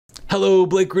Hello,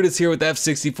 Blake Grutis here with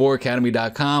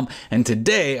F64Academy.com, and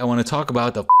today I want to talk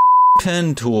about the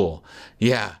pen tool.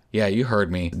 Yeah, you heard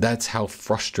me. That's how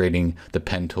frustrating the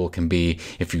pen tool can be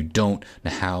if you don't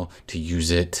know how to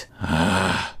use it.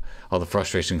 All the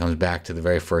frustration comes back to the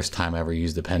very first time I ever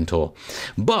used the pen tool.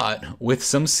 But with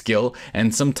some skill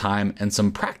and some time and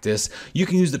some practice, you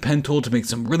can use the pen tool to make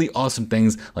some really awesome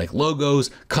things like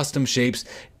logos, custom shapes,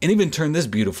 and even turn this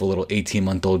beautiful little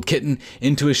 18-month-old kitten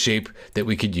into a shape that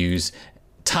we could use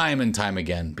time and time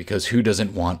again, because who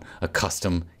doesn't want a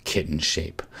custom kitten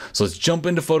shape? So let's jump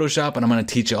into Photoshop and I'm going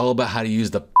to teach you all about how to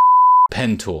use the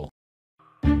pen tool.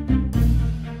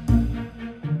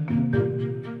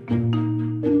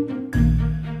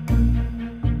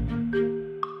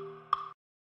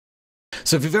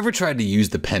 So if you've ever tried to use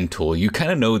the pen tool, you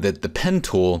kind of know that the pen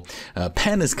tool,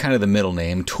 pen is kind of the middle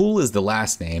name, tool is the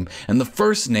last name, and the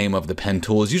first name of the pen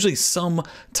tool is usually some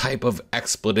type of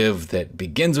expletive that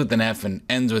begins with an F and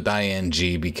ends with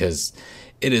ing, because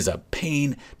it is a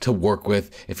pain to work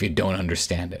with if you don't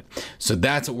understand it. So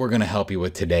that's what we're going to help you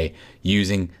with today,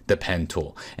 using the pen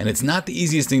tool. And it's not the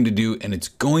easiest thing to do, and it's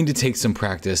going to take some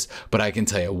practice, but I can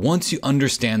tell you, once you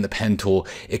understand the pen tool,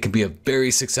 it can be a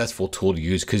very successful tool to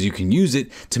use, because you can use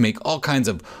it to make all kinds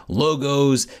of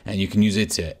logos, and you can use it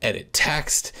to edit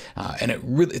text, and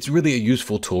it's really a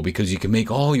useful tool because you can make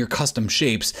all your custom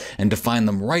shapes and define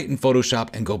them right in Photoshop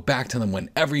and go back to them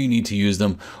whenever you need to use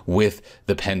them with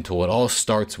the pen tool. It all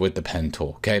starts with the pen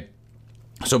tool, okay?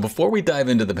 So before we dive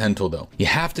into the pen tool though, you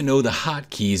have to know the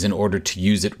hotkeys in order to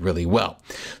use it really well.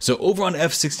 So over on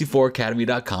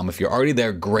F64Academy.com, if you're already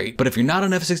there, great. But if you're not on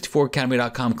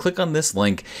F64Academy.com, click on this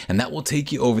link and that will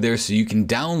take you over there so you can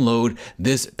download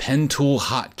this pen tool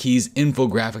hotkeys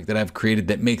infographic that I've created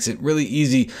that makes it really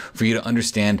easy for you to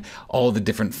understand all the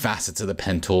different facets of the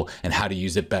pen tool and how to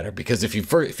use it better. Because if you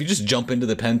just jump into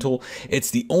the pen tool, it's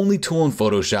the only tool in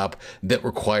Photoshop that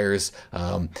requires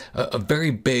a very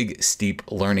big, steep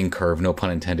learning curve, no pun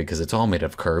intended, because it's all made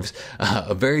of curves,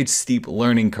 a very steep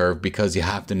learning curve because you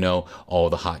have to know all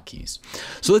the hotkeys.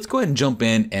 So let's go ahead and jump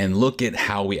in and look at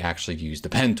how we actually use the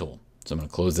pen tool. So I'm going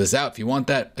to close this out. If you want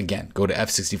that, again, go to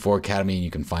F64 Academy and you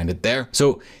can find it there.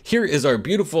 So here is our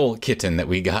beautiful kitten that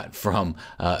we got from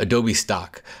Adobe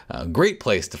Stock. Great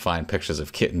place to find pictures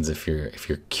of kittens if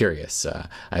you're curious.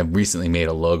 I recently made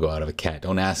a logo out of a cat.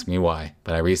 Don't ask me why,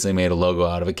 but I recently made a logo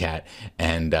out of a cat,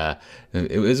 and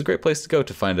it was a great place to go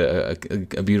to find a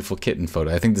beautiful kitten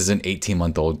photo. I think this is an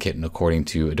 18-month-old kitten according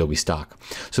to Adobe Stock.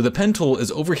 So the pen tool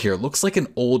is over here. It looks like an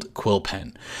old quill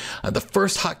pen. The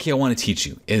first hotkey I want to teach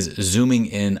you is zooming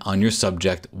in on your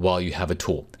subject while you have a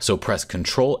tool. So press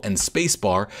Control and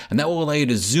Spacebar, and that will allow you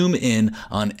to zoom in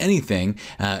on anything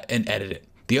and edit it.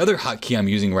 The other hotkey I'm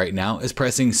using right now is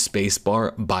pressing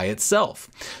Spacebar by itself.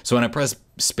 So when I press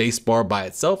Spacebar by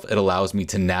itself, it allows me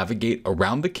to navigate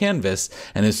around the canvas,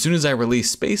 and as soon as I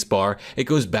release Spacebar, it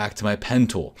goes back to my pen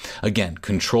tool. Again,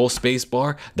 Control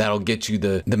Spacebar, that'll get you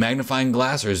the magnifying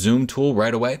glass or zoom tool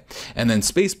right away, and then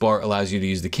Spacebar allows you to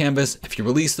use the canvas. If you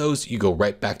release those, you go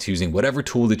right back to using whatever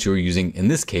tool that you're using. In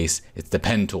this case, it's the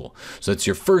pen tool. So it's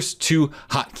your first two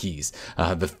hotkeys.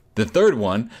 The third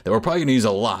one that we're probably going to use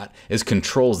a lot is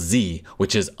Control Z,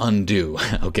 which is undo.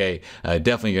 Okay,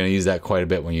 definitely going to use that quite a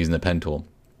bit when using the pen tool.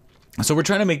 So we're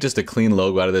trying to make just a clean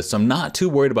logo out of this, so I'm not too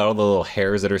worried about all the little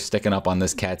hairs that are sticking up on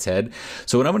this cat's head.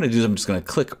 So what I'm going to do is I'm just going to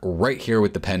click right here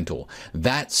with the pen tool.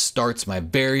 That starts my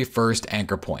very first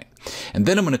anchor point. And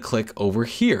then I'm going to click over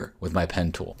here with my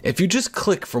pen tool. If you just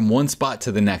click from one spot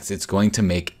to the next, it's going to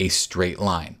make a straight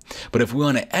line. But if we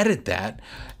want to edit that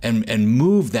and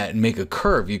move that and make a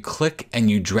curve, you click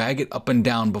and you drag it up and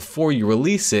down before you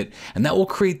release it, and that will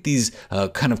create these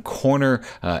kind of corner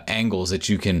angles that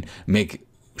you can make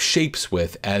shapes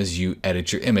with as you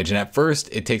edit your image. And at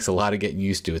first it takes a lot of getting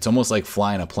used to. It's almost like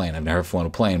flying a plane. I've never flown a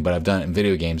plane, but I've done it in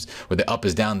video games where the up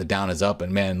is down, the down is up,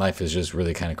 and man, life is just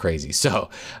really kind of crazy.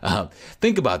 So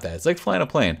think about that. It's like flying a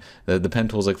plane. The pen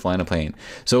tool is like flying a plane.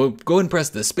 So go ahead and press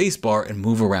the space bar and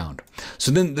move around. So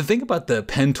then the thing about the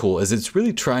pen tool is it's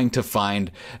really trying to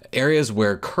find areas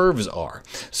where curves are.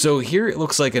 So here it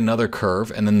looks like another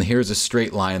curve, and then here's a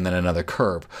straight line and then another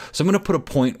curve. So I'm going to put a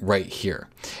point right here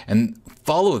and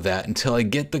follow that until I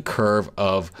get the curve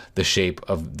of the shape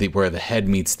of where the head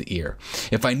meets the ear.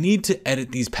 If I need to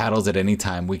edit these paddles at any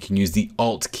time, we can use the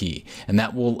Alt key, and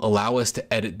that will allow us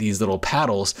to edit these little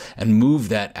paddles and move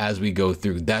that as we go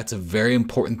through. That's a very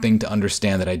important thing to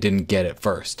understand that I didn't get at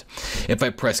first. If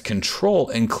I press Control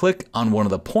and click on one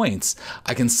of the points,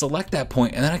 I can select that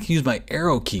point, and then I can use my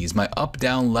arrow keys, my up,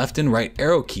 down, left, and right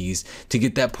arrow keys to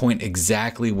get that point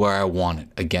exactly where I want it.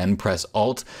 Again, press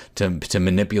Alt to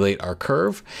manipulate our curve.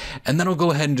 curve. And then I'll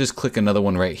go ahead and just click another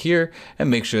one right here and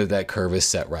make sure that curve is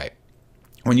set right.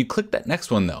 When you click that next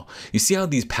one though, you see how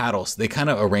these paddles, they kind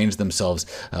of arrange themselves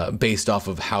based off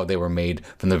of how they were made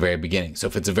from the very beginning. So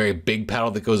if it's a very big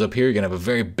paddle that goes up here, you're gonna have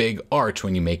a very big arch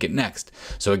when you make it next.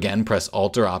 So again, press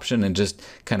Alt or Option and just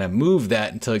kind of move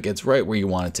that until it gets right where you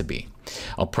want it to be.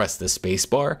 I'll press the space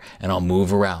bar and I'll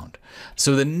move around.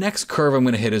 So the next curve I'm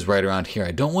going to hit is right around here.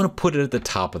 I don't want to put it at the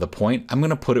top of the point. I'm going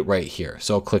to put it right here.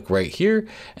 So I'll click right here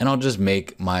and I'll just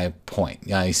make my point.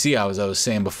 Now you see, as I was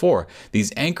saying before,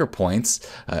 these anchor points,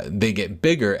 they get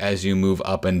bigger as you move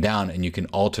up and down, and you can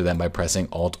alter them by pressing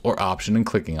Alt or Option and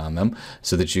clicking on them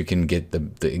so that you can get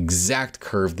the exact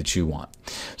curve that you want.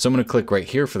 So I'm going to click right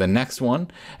here for the next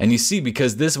one. And you see,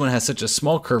 because this one has such a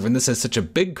small curve and this has such a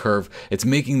big curve, it's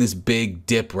making this big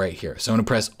dip right here. So I'm going to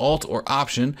press Alt or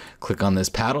Option, click on this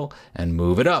paddle and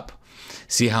move it up.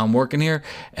 See how I'm working here?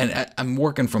 And I'm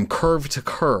working from curve to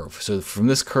curve. So from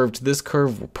this curve to this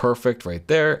curve, perfect right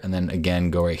there. And then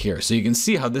again, go right here. So you can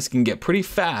see how this can get pretty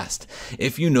fast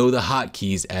if you know the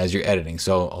hotkeys as you're editing.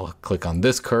 So I'll click on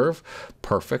this curve,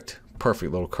 perfect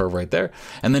little curve right there,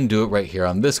 and then do it right here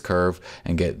on this curve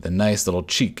and get the nice little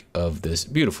cheek of this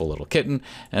beautiful little kitten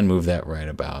and move that right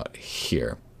about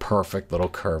here. Perfect little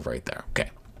curve right there.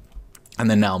 Okay. And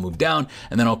then now I'll move down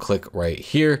and then I'll click right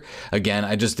here. Again,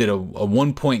 I just did a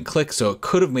 1-point click, so it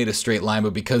could have made a straight line,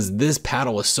 but because this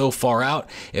paddle was so far out,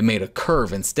 it made a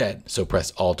curve instead. So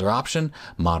press Alt or Option,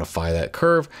 modify that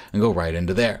curve and go right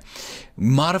into there.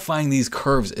 Modifying these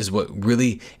curves is what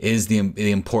really is the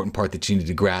important part that you need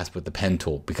to grasp with the pen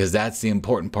tool, because that's the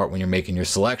important part when you're making your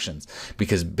selections,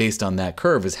 because based on that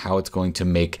curve is how it's going to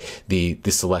make the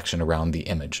selection around the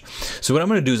image. So what I'm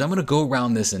going to do is I'm going to go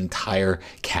around this entire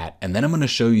cat and then I'm going to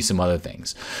show you some other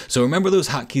things. So remember those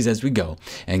hotkeys as we go,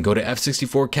 and go to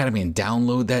F64 Academy and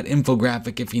download that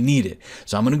infographic if you need it.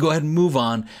 So I'm going to go ahead and move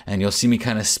on, and you'll see me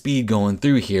kind of speed going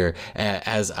through here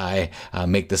as I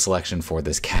make the selection for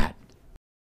this cat.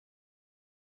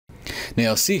 Now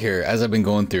you'll see here, as I've been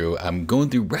going through, I'm going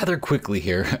through rather quickly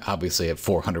here, obviously at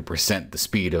 400% the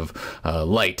speed of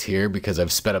light here because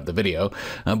I've sped up the video,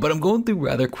 but I'm going through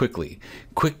rather quickly.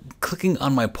 Clicking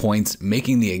on my points,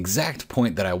 making the exact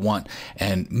point that I want,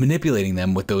 and manipulating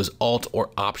them with those Alt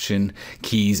or Option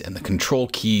keys and the Control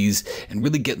keys, and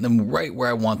really getting them right where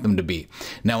I want them to be.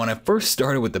 Now, when I first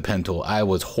started with the pen tool, I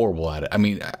was horrible at it. I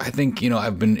mean, I think,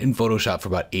 I've been in Photoshop for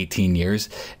about 18 years,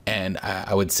 and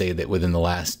I would say that within the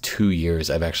last 2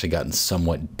 years, I've actually gotten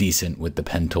somewhat decent with the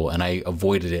pen tool, and I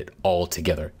avoided it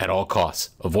altogether at all costs.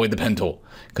 Avoid the pen tool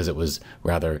because it was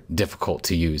rather difficult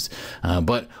to use.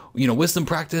 But with some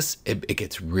practice, it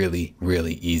gets really,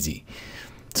 really easy.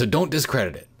 So don't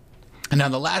discredit it. And now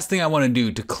the last thing I want to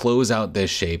do to close out this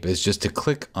shape is just to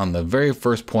click on the very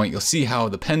first point. You'll see how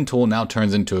the pen tool now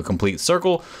turns into a complete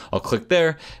circle. I'll click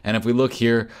there, and if we look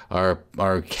here,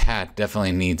 our cat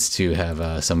definitely needs to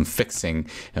have some fixing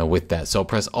with that. So I'll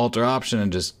press Alt or Option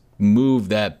and just move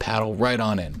that paddle right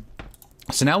on in.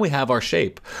 So now we have our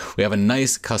shape. We have a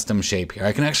nice custom shape here.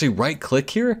 I can actually right click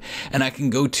here and I can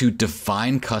go to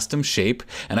Define Custom Shape,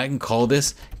 and I can call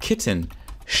this Kitten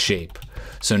Shape.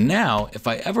 So now, if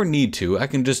I ever need to, I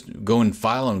can just go in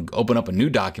File and open up a new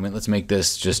document. Let's make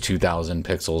this just 2000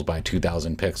 pixels by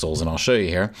 2000 pixels, and I'll show you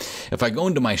here. If I go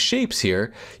into my shapes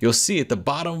here, you'll see at the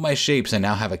bottom of my shapes, I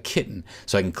now have a kitten.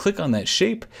 So I can click on that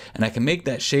shape, and I can make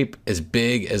that shape as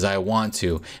big as I want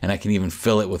to, and I can even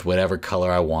fill it with whatever color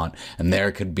I want. And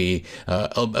there could be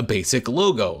a basic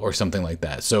logo or something like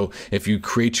that. So if you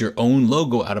create your own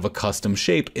logo out of a custom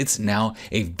shape, it's now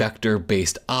a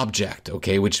vector-based object,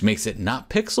 okay, which makes it not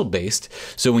pixel-based.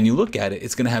 So when you look at it,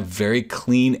 it's going to have very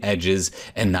clean edges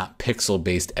and not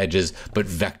pixel-based edges, but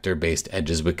vector-based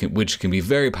edges, which can be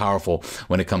very powerful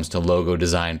when it comes to logo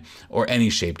design or any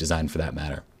shape design for that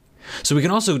matter. So we can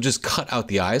also just cut out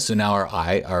the eyes. So now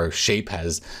our shape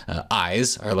has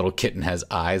eyes. Our little kitten has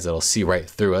eyes that'll see right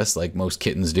through us, like most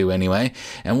kittens do anyway.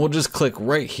 And we'll just click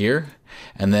right here,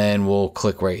 and then we'll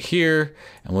click right here,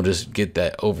 and we'll just get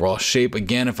that overall shape.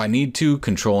 Again, if I need to,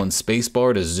 Control and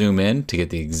Spacebar to zoom in to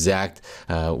get the exact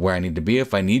where I need to be.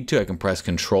 If I need to, I can press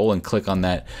Control and click on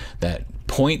that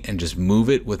point and just move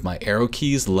it with my arrow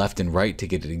keys left and right to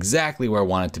get it exactly where I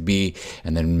want it to be,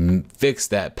 and then fix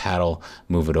that paddle,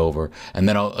 move it over. And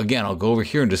then I'll go over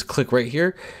here and just click right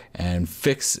here and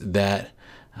fix that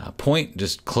point,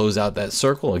 just close out that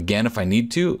circle. Again, if I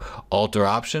need to, Alt or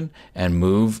Option and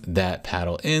move that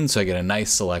paddle in so I get a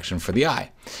nice selection for the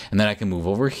eye. And then I can move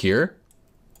over here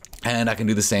and I can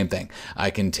do the same thing. I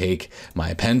can take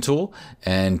my pen tool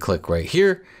and click right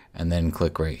here, and then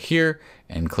click right here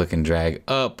and click and drag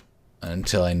up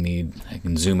until I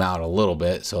can zoom out a little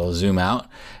bit. So I'll zoom out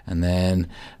and then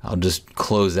I'll just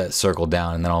close that circle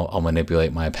down, and then I'll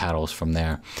manipulate my paddles from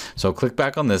there. So I'll click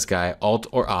back on this guy, Alt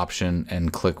or Option,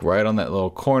 and click right on that little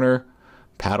corner,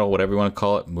 paddle, whatever you want to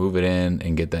call it, move it in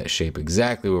and get that shape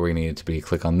exactly where we need it to be.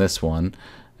 Click on this one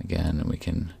again, and we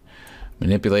can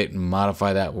manipulate and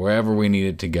modify that wherever we need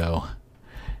it to go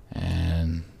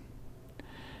and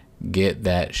get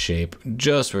that shape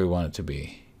just where we want it to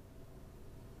be.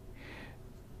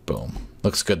 Boom.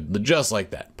 Looks good, just like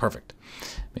that. Perfect.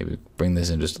 Maybe bring this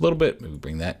in just a little bit. Maybe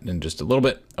bring that in just a little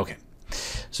bit. Okay.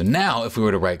 So now if we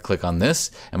were to right click on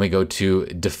this and we go to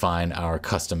define our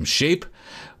custom shape,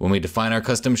 when we define our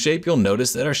custom shape, you'll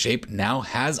notice that our shape now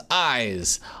has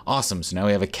eyes. Awesome. So now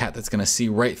we have a cat that's going to see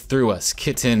right through us.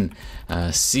 Kitten,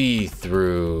 see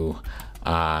through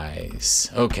eyes.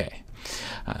 Okay.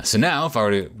 So now if I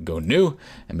were to go new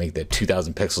and make that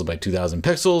 2000 pixels by 2000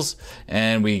 pixels,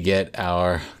 and we get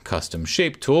our custom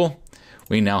shape tool,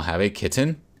 we now have a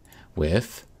kitten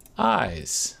with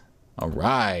eyes. All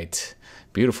right.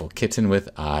 Beautiful kitten with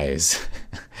eyes.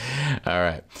 All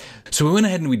right. So we went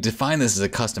ahead and we defined this as a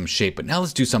custom shape, but now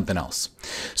let's do something else.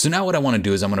 So now what I want to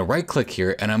do is I'm going to right click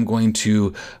here and I'm going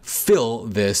to fill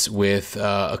this with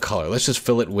a color. Let's just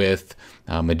fill it with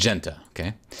magenta.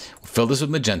 Okay. We'll fill this with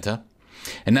magenta.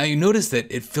 And now you notice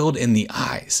that it filled in the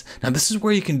eyes. Now this is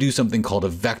where you can do something called a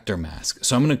vector mask.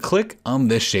 So I'm going to click on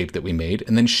this shape that we made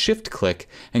and then shift click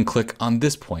and click on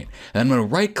this point. And I'm going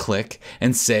to right click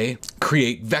and say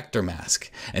create vector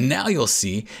mask. And now you'll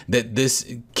see that this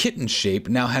kitten shape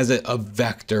now has a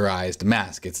vectorized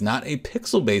mask. It's not a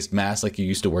pixel based mask like you're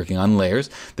used to working on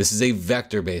layers. This is a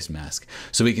vector based mask.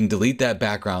 So we can delete that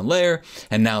background layer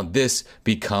and now this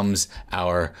becomes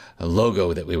our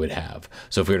logo that we would have.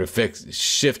 So if we were to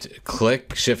shift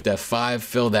click, shift F5,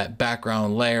 fill that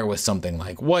background layer with something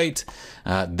like white,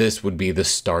 this would be the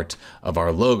start of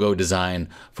our logo design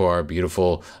for our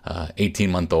beautiful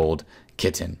 18-month-old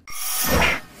kitten.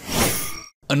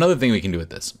 Another thing we can do with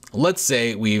this, let's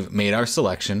say we've made our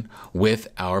selection with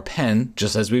our pen,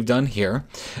 just as we've done here.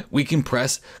 We can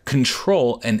press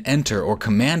Control and Enter or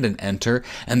Command and Enter,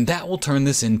 and that will turn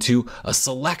this into a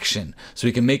selection. So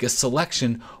we can make a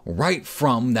selection right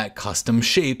from that custom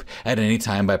shape at any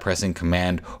time by pressing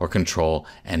Command or Control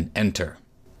and Enter.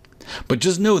 But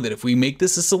just know that if we make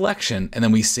this a selection and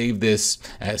then we save this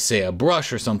as, say, a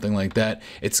brush or something like that,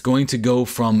 it's going to go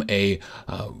from a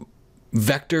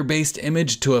vector-based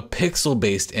image to a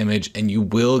pixel-based image, and you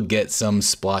will get some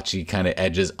splotchy kind of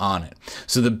edges on it.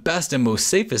 So the best and most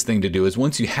safest thing to do is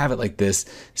once you have it like this,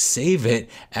 save it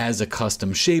as a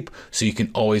custom shape so you can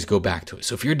always go back to it.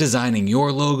 So if you're designing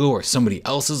your logo or somebody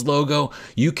else's logo,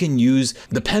 you can use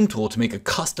the pen tool to make a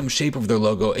custom shape of their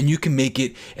logo, and you can make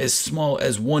it as small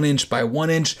as 1 inch by 1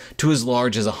 inch to as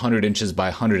large as 100 inches by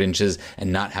 100 inches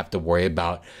and not have to worry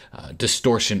about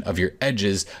distortion of your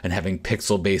edges and having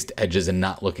pixel-based edges and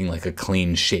not looking like a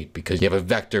clean shape because you have a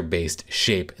vector-based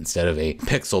shape instead of a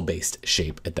pixel-based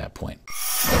shape at that point.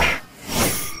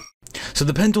 So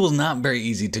the pen tool is not very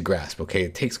easy to grasp, okay?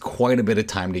 It takes quite a bit of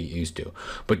time to get used to,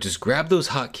 but just grab those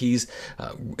hotkeys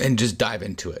and just dive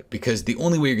into it because the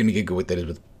only way you're gonna get good with it is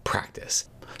with practice.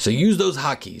 So use those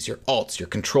hotkeys, your alts, your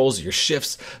controls, your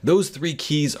shifts. Those 3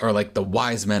 keys are like the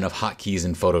wise men of hotkeys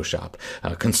in Photoshop.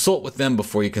 Consult with them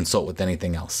before you consult with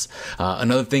anything else.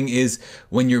 Another thing is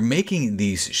when you're making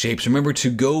these shapes, remember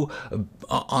to go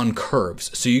on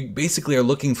curves. So you basically are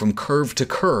looking from curve to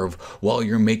curve while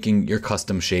you're making your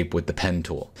custom shape with the pen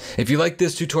tool. If you like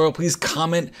this tutorial, please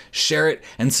comment, share it,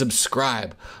 and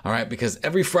subscribe. All right, because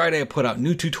every Friday I put out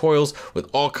new tutorials with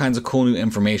all kinds of cool new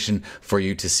information for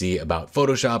you to see about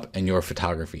Photoshop and your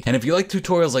photography. And if you like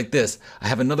tutorials like this, I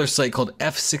have another site called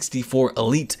F64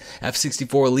 Elite,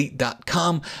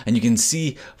 f64elite.com, and you can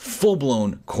see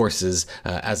full-blown courses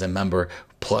as a member,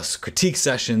 plus critique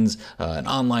sessions, an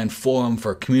online forum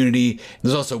for a community.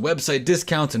 There's also website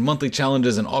discounts and monthly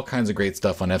challenges and all kinds of great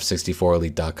stuff on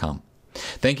f64elite.com.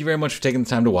 Thank you very much for taking the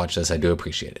time to watch this. I do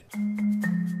appreciate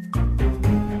it.